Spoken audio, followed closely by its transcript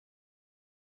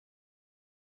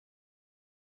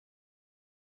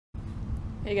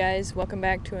Hey guys, welcome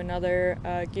back to another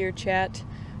gear chat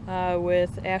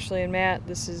with Ashley and Matt.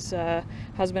 This is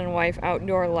Husband and Wife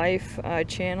Outdoor Life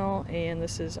channel, and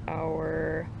this is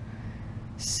our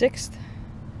 6th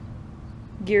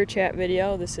gear chat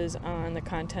video. This is on the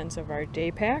contents of our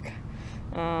day pack.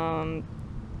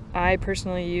 I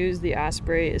personally use the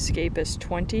Osprey Escapist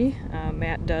 20.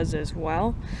 Matt does as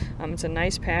well. It's a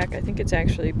nice pack. I think it's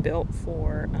actually built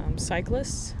for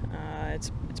cyclists.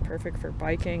 It's perfect for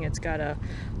biking. It's got a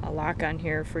lock on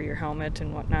here for your helmet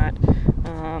and whatnot.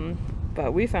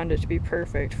 But we found it to be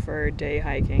perfect for day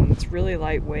hiking. It's really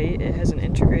lightweight. It has an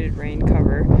integrated rain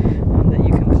cover that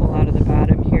you can pull out of the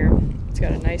bottom here. It's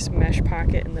got a nice mesh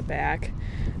pocket in the back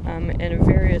and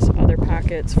various other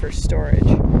pockets for storage.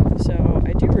 So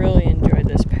I do really enjoy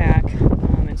this pack,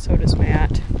 and so does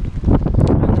Matt.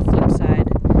 On the flip side,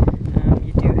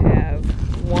 you do have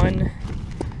one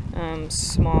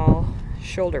small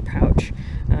shoulder pouch,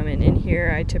 and in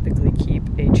here I typically keep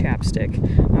a chapstick.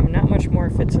 Not much more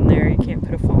fits in there. You can't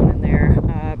put a phone in there.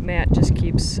 Matt just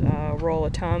keeps a roll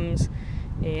of Tums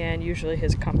and usually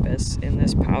his compass in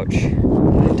this pouch.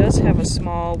 It does have a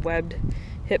small webbed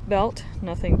hip belt,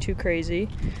 nothing too crazy,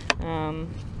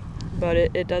 but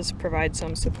it does provide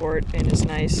some support and is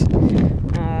nice.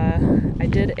 I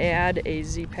did add a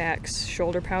Z-Packs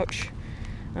shoulder pouch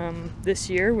this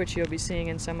year, which you'll be seeing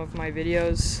in some of my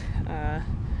videos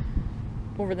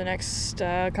over the next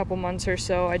couple months or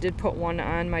so. I did put one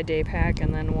on my day pack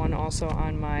and then one also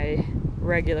on my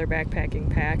regular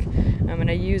backpacking pack, and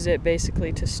I use it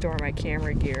basically to store my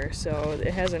camera gear. So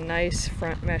it has a nice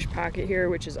front mesh pocket here,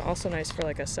 which is also nice for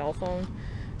like a cell phone,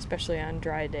 especially on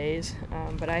dry days.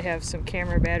 But I have some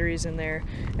camera batteries in there,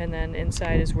 and then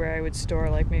inside is where I would store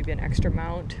like maybe an extra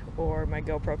mount or my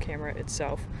GoPro camera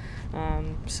itself.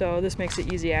 So this makes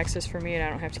it easy access for me, and I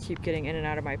don't have to keep getting in and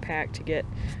out of my pack to get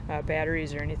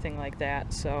batteries or anything like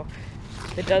that. So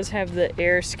it does have the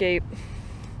AirScape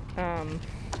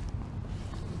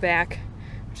back,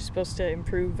 which is supposed to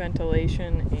improve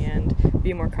ventilation and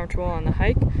be more comfortable on the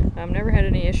hike. Never had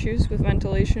any issues with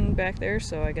ventilation back there,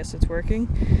 so I guess it's working.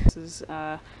 This is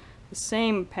the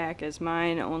same pack as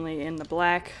mine, only in the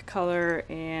black color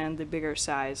and the bigger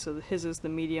size. So his is the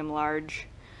medium large,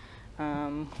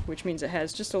 which means it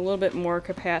has just a little bit more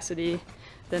capacity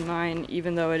than mine,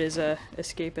 even though it is a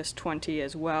Escapist 20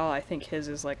 as well. I think his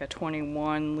is like a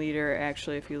 21 liter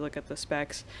actually if you look at the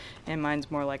specs, and mine's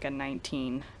more like a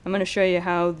 19. I'm going to show you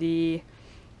how the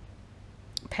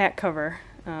pack cover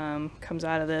comes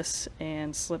out of this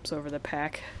and slips over the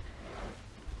pack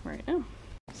right now.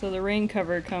 So the rain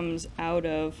cover comes out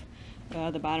of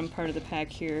the bottom part of the pack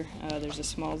here. There's a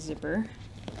small zipper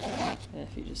that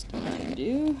if you just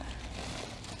undo,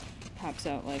 pops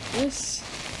out like this.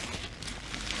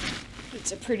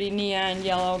 It's a pretty neon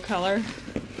yellow color.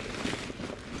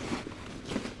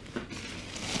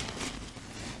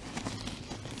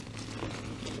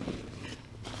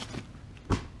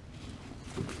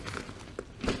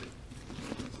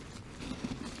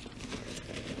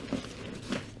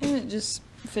 And it just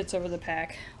fits over the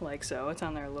pack like so. It's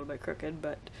on there a little bit crooked,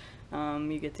 but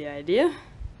you get the idea.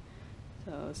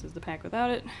 So this is the pack without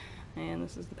it, and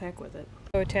this is the pack with it.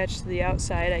 So attached to the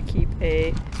outside I keep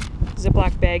a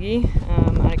Ziploc baggie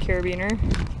on a carabiner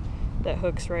that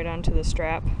hooks right onto the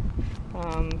strap.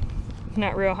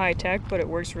 Not real high tech, but it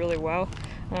works really well.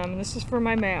 This is for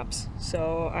my maps,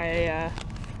 so I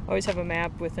always have a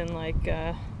map within like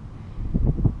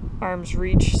arm's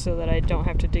reach so that I don't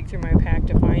have to dig through my pack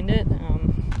to find it,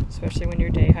 especially when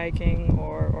you're day hiking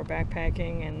or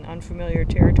backpacking in unfamiliar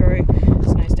territory.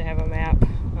 It's nice to have a map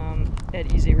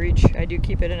at easy reach. I do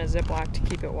keep it in a Ziploc to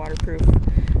keep it waterproof.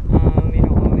 You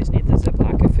don't always need the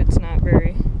Ziploc if it's not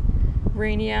very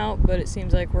rainy out, but it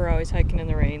seems like we're always hiking in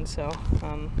the rain, so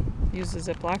use the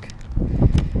Ziploc.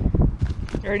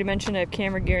 I already mentioned I have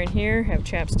camera gear in here, have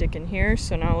chapstick in here,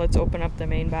 so now let's open up the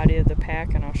main body of the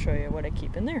pack and I'll show you what I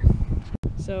keep in there.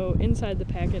 So inside the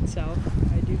pack itself,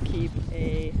 I do keep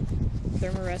a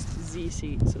Thermarest Z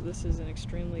seat. So this is an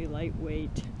extremely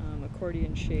lightweight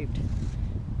accordion shaped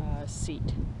seat,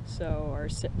 or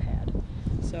sit pad.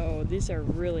 So these are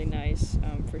really nice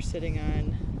for sitting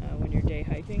on when you're day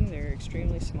hiking. They're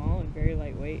extremely small and very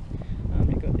lightweight.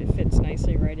 It fits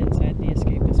nicely right inside the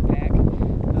Escapist pack.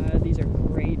 These are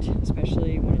great,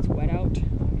 especially when it's wet out.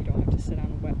 You don't have to sit on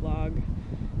a wet log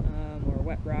or a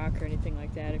wet rock or anything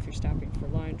like that if you're stopping for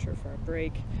lunch or for a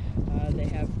break. They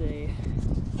have the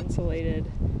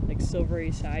insulated, like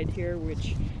silvery side here,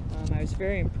 which I was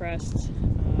very impressed.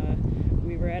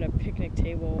 We were at a picnic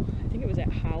table, I think it was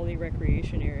at Holly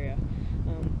Recreation Area,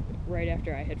 right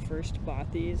after I had first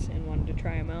bought these and wanted to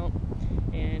try them out,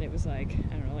 and it was like,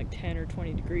 I don't know, like 10 or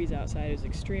 20 degrees outside. It was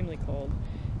extremely cold,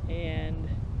 and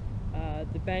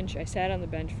the bench, I sat on the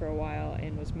bench for a while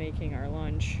and was making our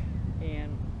lunch,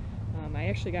 and I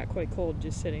actually got quite cold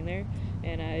just sitting there,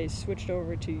 and I switched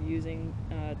over to using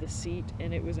the seat,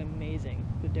 and it was amazing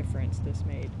the difference this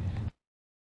made.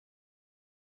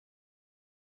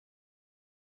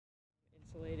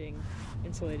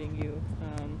 Insulating you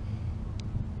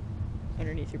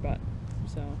underneath your butt.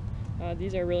 So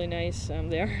these are really nice.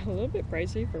 They are a little bit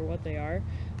pricey for what they are.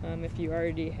 If you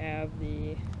already have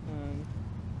the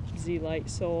Z-Lite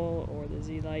sole or the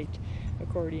Z-Lite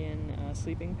accordion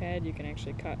sleeping pad, you can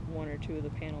actually cut one or two of the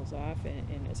panels off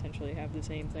and essentially have the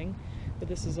same thing. But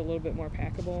this is a little bit more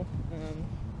packable,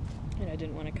 and I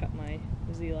didn't want to cut my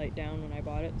Z-Lite down when I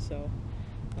bought it, so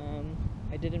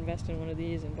I did invest in one of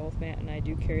these, and both Matt and I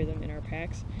do carry them in our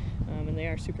packs, and they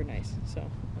are super nice, so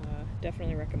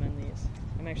definitely recommend these.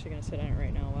 I'm actually going to sit on it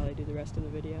right now while I do the rest of the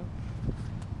video.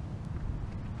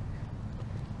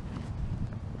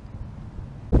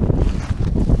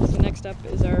 So next up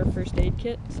is our first aid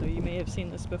kit. So you may have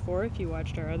seen this before if you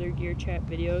watched our other Gear Chat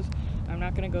videos. I'm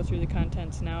not going to go through the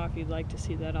contents now. If you'd like to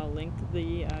see that, I'll link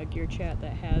the Gear Chat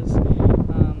that has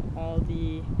all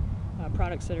the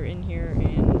products that are in here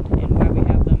and why we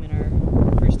have them in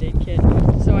our first aid kit.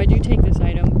 So I do take this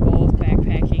item both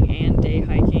backpacking and day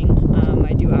hiking.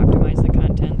 I do optimize the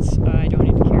contents. I don't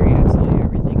need to carry absolutely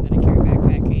everything that I carry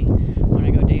backpacking when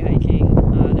I go day hiking.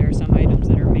 There are some items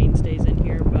that are mainstays in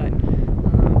here, but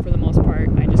for the most part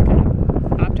I just kind of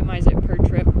optimize it per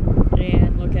trip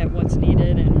and look at what's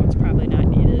needed and what's probably not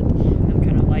needed, and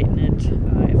kind of lighten it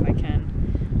if I can.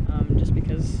 Just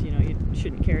because, you know, you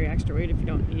shouldn't carry extra weight if you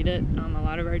don't need it. A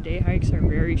lot of our day hikes are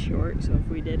very short, so if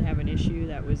we did have an issue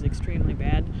that was extremely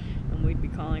bad, we'd be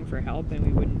calling for help and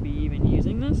we wouldn't be even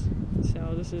using this.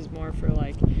 So this is more for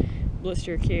like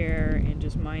blister care and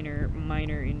just minor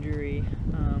injury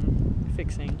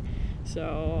fixing.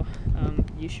 So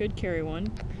you should carry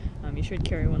one. You should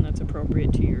carry one that's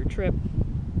appropriate to your trip.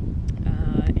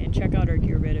 And check out our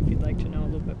gear bit if you'd like to know a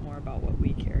little bit more about what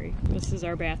we carry. This is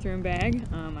our bathroom bag.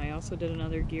 I also did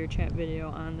another Gear Chat video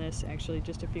on this actually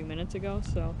just a few minutes ago,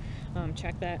 so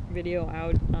check that video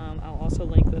out. I'll also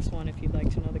link this one if you'd like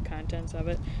to know the contents of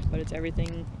it, but it's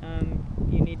everything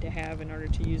you need to have in order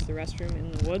to use the restroom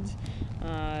in the woods.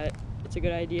 It's a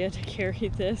good idea to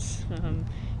carry this.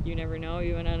 You never know,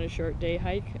 even on a short day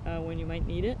hike, when you might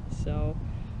need it. So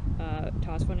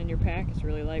toss one in your pack. It's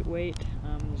really lightweight.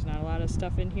 There's not a lot of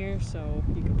stuff in here, so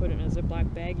you can put it in a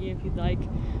Ziploc baggie if you'd like.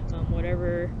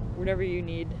 Whatever you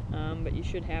need, but you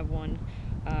should have one.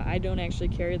 I don't actually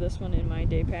carry this one in my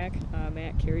day pack.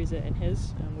 Matt carries it in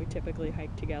his. We typically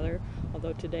hike together,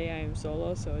 although today I am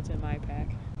solo, so it's in my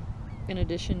pack. In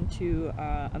addition to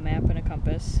a map and a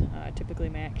compass, typically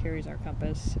Matt carries our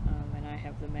compass, and I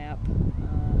have the map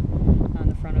on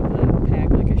the front of the pack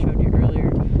like I showed you earlier.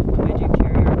 I do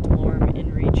carry our Delorme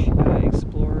InReach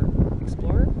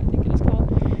Explorer, I think it is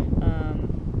called.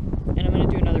 And I'm going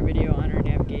to do another video on our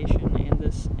navigation and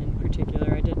this in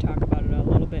particular. I did talk about it a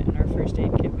little bit in our first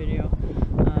aid kit video,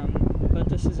 but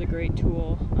this is a great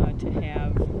tool to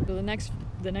have. So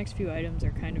the next few items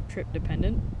are kind of trip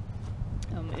dependent.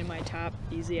 In my top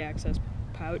easy access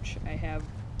pouch, I have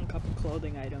a couple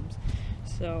clothing items.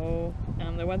 So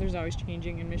the weather's always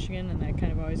changing in Michigan, and I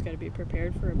kind of always got to be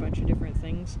prepared for a bunch of different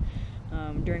things.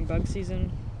 During bug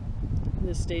season,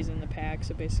 this stays in the pack,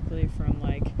 so basically from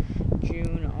like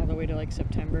June all the way to like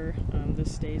September,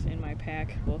 this stays in my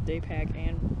pack, both day pack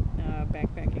and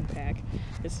backpacking pack.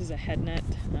 This is a head net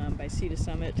by Sea to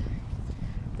Summit.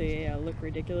 They look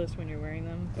ridiculous when you're wearing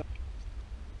them,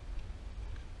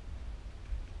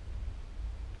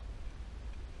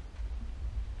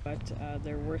 but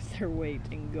they're worth their weight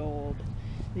in gold.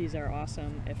 These are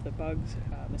awesome. If the bugs,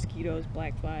 mosquitoes,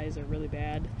 black flies are really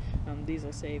bad, these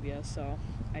will save you. So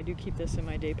I do keep this in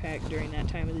my day pack during that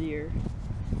time of the year.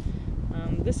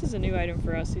 This is a new item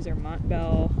for us. These are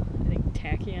Montbell, I think,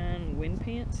 Tachyon wind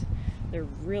pants. They're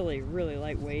really, really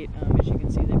lightweight. As you can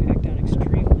see, they pack down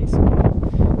extremely small.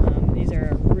 These are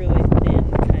a really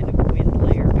thin kind of wind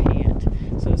layer pant.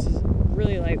 So this is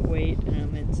really lightweight.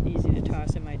 It's easy to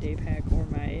toss in my day pack or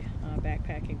my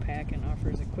backpacking pack, and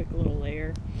offers a quick little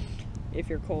layer. If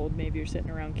you're cold, maybe you're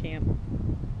sitting around camp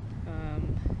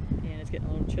and it's getting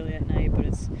a little chilly at night, but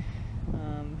it's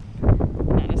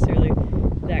not necessarily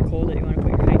that cold that you want to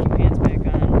put your hiking pants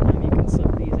back on. You can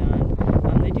slip these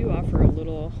on. They do offer a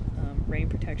little rain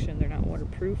protection. They're not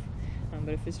waterproof,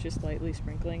 but if it's just lightly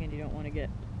sprinkling and you don't want to get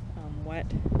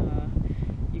wet,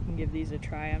 you can give these a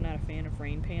try. I'm not a fan of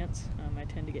rain pants. I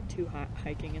tend to get too hot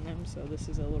hiking in them, so this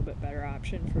is a little bit better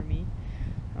option for me.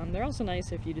 They're also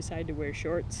nice if you decide to wear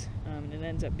shorts and it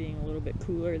ends up being a little bit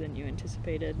cooler than you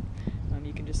anticipated.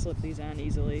 You can just slip these on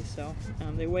easily, so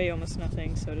they weigh almost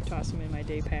nothing, so to toss them in my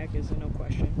day pack is a no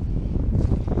question.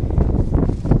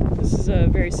 This is a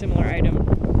very similar item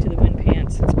to the wind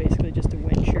pants. It's basically just a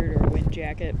wind shirt or a wind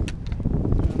jacket.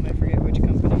 I forget which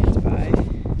company it's by. I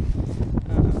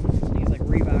think it's like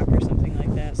Reebok or something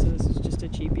like that, so this is just a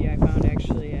cheapie I found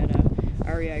actually at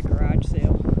a REI garage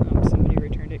sale. Somebody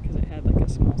returned it because it had like a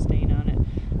small stain on it.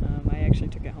 I actually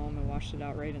took it home and washed it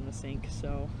out right in the sink,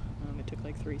 so it took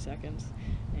like 3 seconds,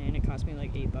 and it cost me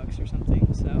like $8 or something.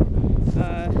 So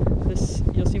this,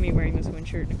 you'll see me wearing this wind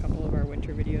shirt in a couple of our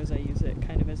winter videos. I use it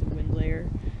kind of as a wind layer.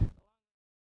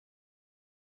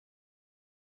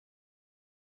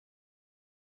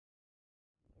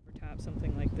 Over top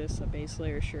something like this, a base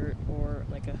layer shirt or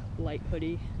like a light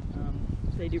hoodie.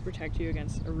 They do protect you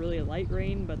against a really light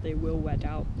rain, but they will wet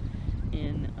out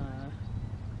in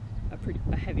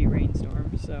a heavy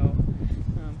rainstorm. So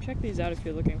check these out if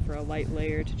you're looking for a light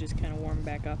layer to just kind of warm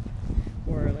back up,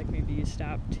 or like maybe you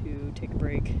stop to take a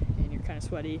break and you're kind of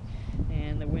sweaty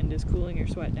and the wind is cooling your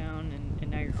sweat down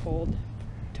and now you're cold.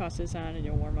 Toss this on and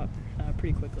you'll warm up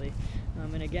pretty quickly.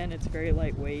 And again, it's very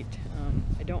lightweight.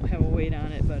 I don't have a weight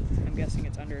on it, but I'm guessing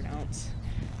it's under an ounce.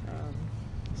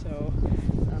 So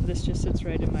this just sits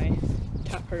right in my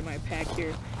top part of my pack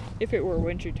here. If it were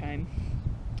winter time,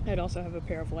 I'd also have a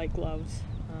pair of light gloves,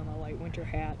 a light winter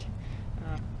hat,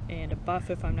 and a buff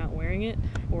if I'm not wearing it,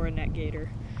 or a neck gaiter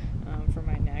for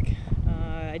my neck.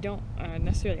 I don't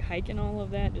necessarily hike in all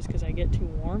of that just because I get too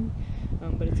warm,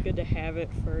 but it's good to have it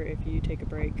for if you take a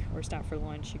break or stop for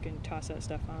lunch. You can toss that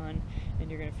stuff on and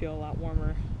you're going to feel a lot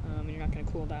warmer, and you're not going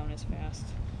to cool down as fast.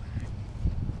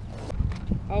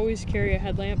 Always carry a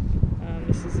headlamp.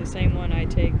 This is the same one I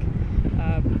take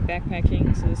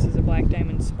backpacking, so this is a Black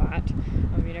Diamond Spot.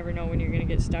 You never know when you're going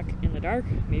to get stuck in the dark.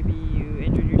 Maybe you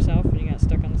injured yourself and you got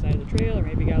stuck on the side of the trail, or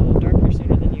maybe got a little darker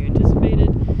sooner than you anticipated.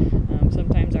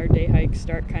 Sometimes our day hikes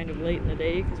start kind of late in the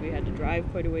day because we had to drive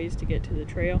quite a ways to get to the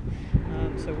trail.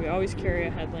 So we always carry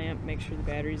a headlamp, make sure the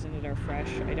batteries in it are fresh.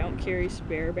 I don't carry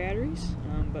spare batteries,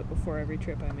 but before every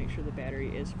trip I make sure the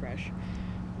battery is fresh.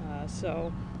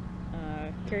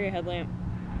 Carry a headlamp.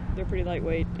 They're pretty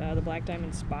lightweight. The Black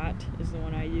Diamond Spot is the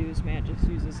one I use. Matt just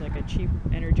uses like a cheap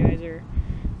Energizer,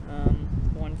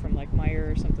 one from like Meyer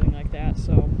or something like that.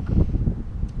 So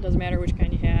it doesn't matter which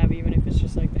kind you have, even if it's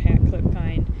just like the hat clip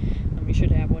kind. You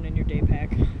should have one in your day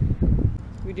pack.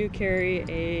 We do carry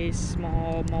a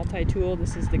small multi-tool.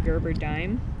 This is the Gerber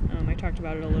Dime. I talked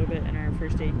about it a little bit in our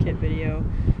first aid kit video.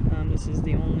 This is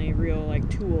the only real like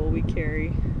tool we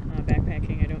carry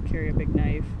backpacking. I don't carry a big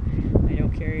knife. I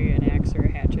don't carry an axe or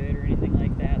a hatchet or anything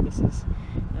like that. This is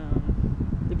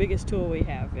the biggest tool we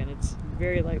have, and it's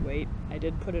very lightweight. I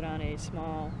did put it on a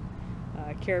small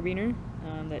carabiner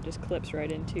that just clips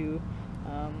right into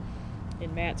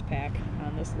in Matt's pack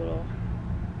on this little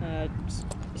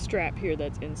strap here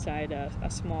that's inside a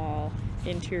small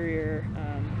interior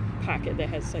pocket that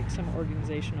has like some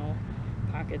organizational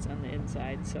pockets on the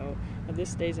inside. So this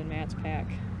stays in Matt's pack,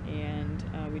 and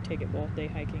we take it both day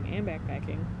hiking and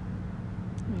backpacking.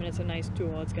 And it's a nice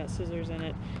tool. It's got scissors in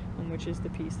it, which is the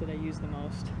piece that I use the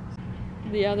most.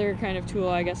 The other kind of tool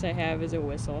I guess I have is a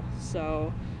whistle.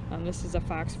 So this is a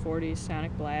Fox 40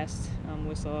 Sonic Blast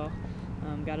whistle.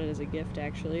 Got it as a gift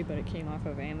actually, but it came off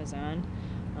of Amazon.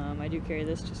 I do carry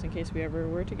this just in case we ever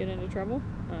were to get into trouble.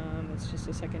 It's just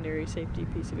a secondary safety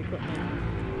piece of equipment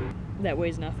that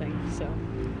weighs nothing, so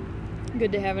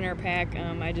good to have in our pack.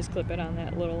 I just clip it on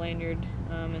that little lanyard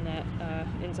in that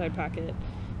inside pocket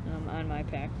on my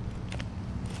pack.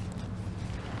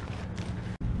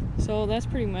 So that's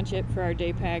pretty much it for our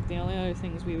day pack. The only other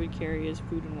things we would carry is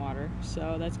food and water.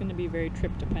 So that's going to be very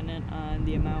trip dependent on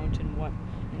the amount and what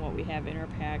we have in our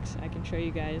packs. I can show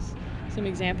you guys some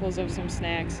examples of some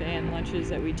snacks and lunches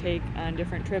that we take on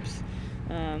different trips,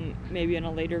 maybe in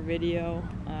a later video,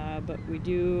 but we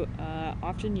do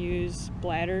often use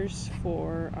bladders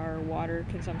for our water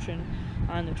consumption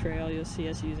on the trail. You'll see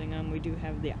us using them. We do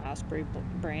have the Osprey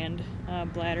brand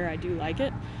bladder. I do like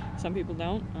it. Some people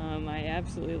don't. I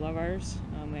absolutely love ours.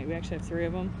 We actually have 3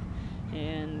 of them,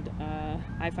 and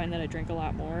I find that I drink a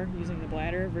lot more using the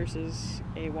bladder versus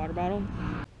a water bottle.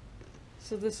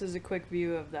 So this is a quick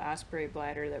view of the Osprey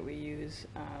bladder that we use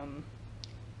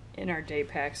in our day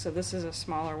pack. So this is a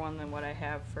smaller one than what I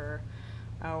have for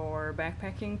our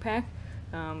backpacking pack,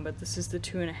 but this is the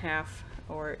 2.5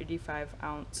 or 85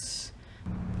 ounce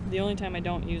The only time I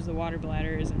don't use the water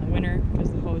bladder is in the winter because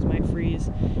the hose might freeze,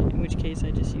 in which case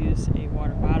I just use a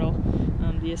water bottle.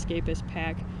 The Escapist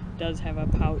pack does have a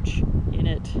pouch in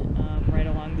it right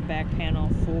along the back panel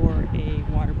for a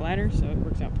water bladder, so it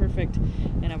works out perfect.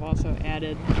 And I've also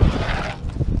added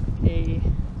a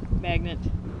magnet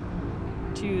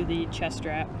to the chest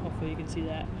strap, hopefully you can see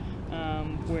that,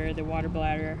 where the water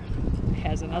bladder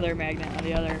has another magnet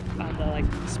on the like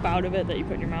spout of it that you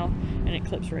put in your mouth, and it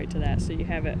clips right to that, so you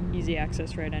have it easy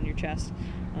access right on your chest,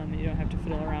 and you don't have to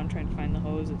fiddle around trying to find the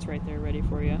hose. It's right there ready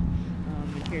for you.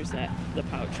 And here's the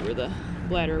pouch where the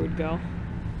bladder would go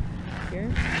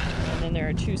here, and then there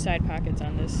are 2 side pockets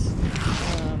on this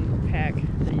pack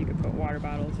that you can put water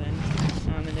bottles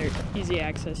in, and they're easy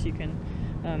access. You can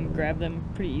grab them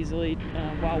pretty easily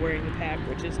while wearing the pack,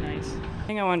 which is nice. The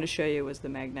thing I wanted to show you was the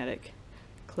magnetic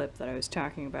clip that I was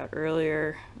talking about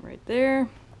earlier, right there.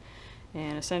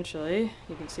 And essentially,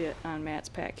 you can see it on Matt's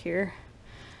pack here.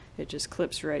 It just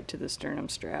clips right to the sternum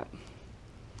strap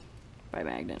by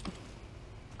magnet.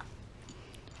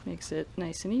 Makes it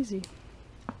nice and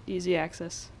easy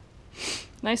access.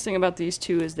 Nice thing about these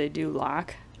two is they do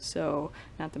lock, so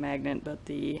not the magnet but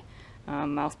the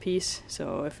mouthpiece.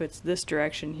 So if it's this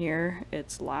direction here,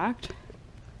 it's locked,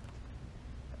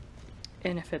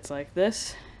 and if it's like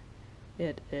this,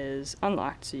 it is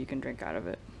unlocked, so you can drink out of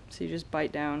it. So you just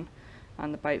bite down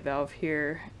on the bite valve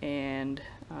here and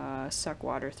suck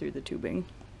water through the tubing,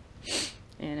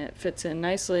 and it fits in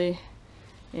nicely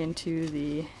into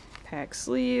the pack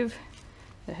sleeve.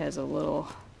 It has a little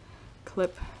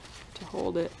clip to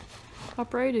hold it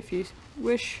upright if you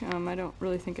wish. I don't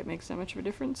really think it makes that much of a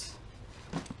difference.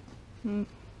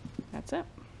 That's it.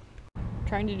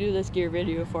 Trying to do this gear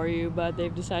video for you, but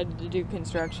they've decided to do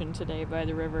construction today by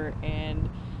the river, and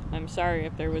I'm sorry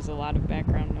if there was a lot of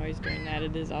background noise during that.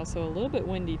 It is also a little bit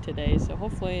windy today, so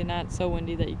hopefully not so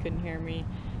windy that you couldn't hear me,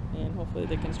 and hopefully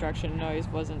the construction noise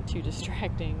wasn't too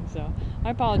distracting. So I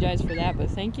apologize for that, but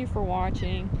thank you for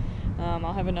watching.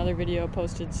 I'll have another video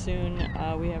posted soon.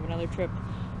 We have another trip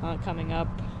coming up,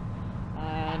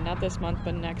 not this month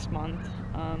but next month,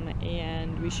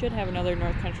 and we should have another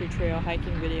North Country Trail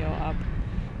hiking video up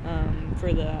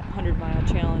for the 100-mile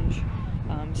challenge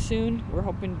soon. We're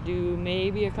hoping to do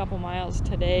maybe a couple miles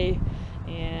today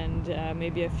and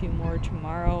maybe a few more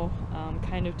tomorrow,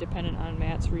 kind of dependent on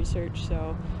Matt's research,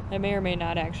 so that may or may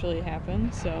not actually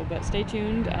happen. So, but stay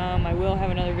tuned. I will have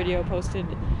another video posted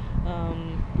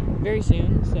very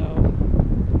soon, so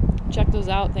check those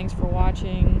out. Thanks for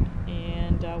watching,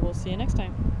 and we'll see you next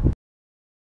time.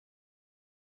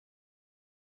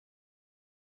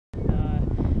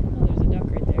 Oh, there's a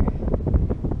duck right there.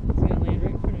 He's gonna land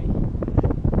right in front of me.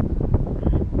 I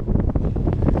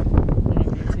don't know if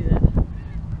you can see that.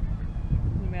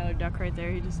 The mallard duck right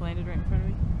there, he just landed right in front of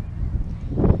me.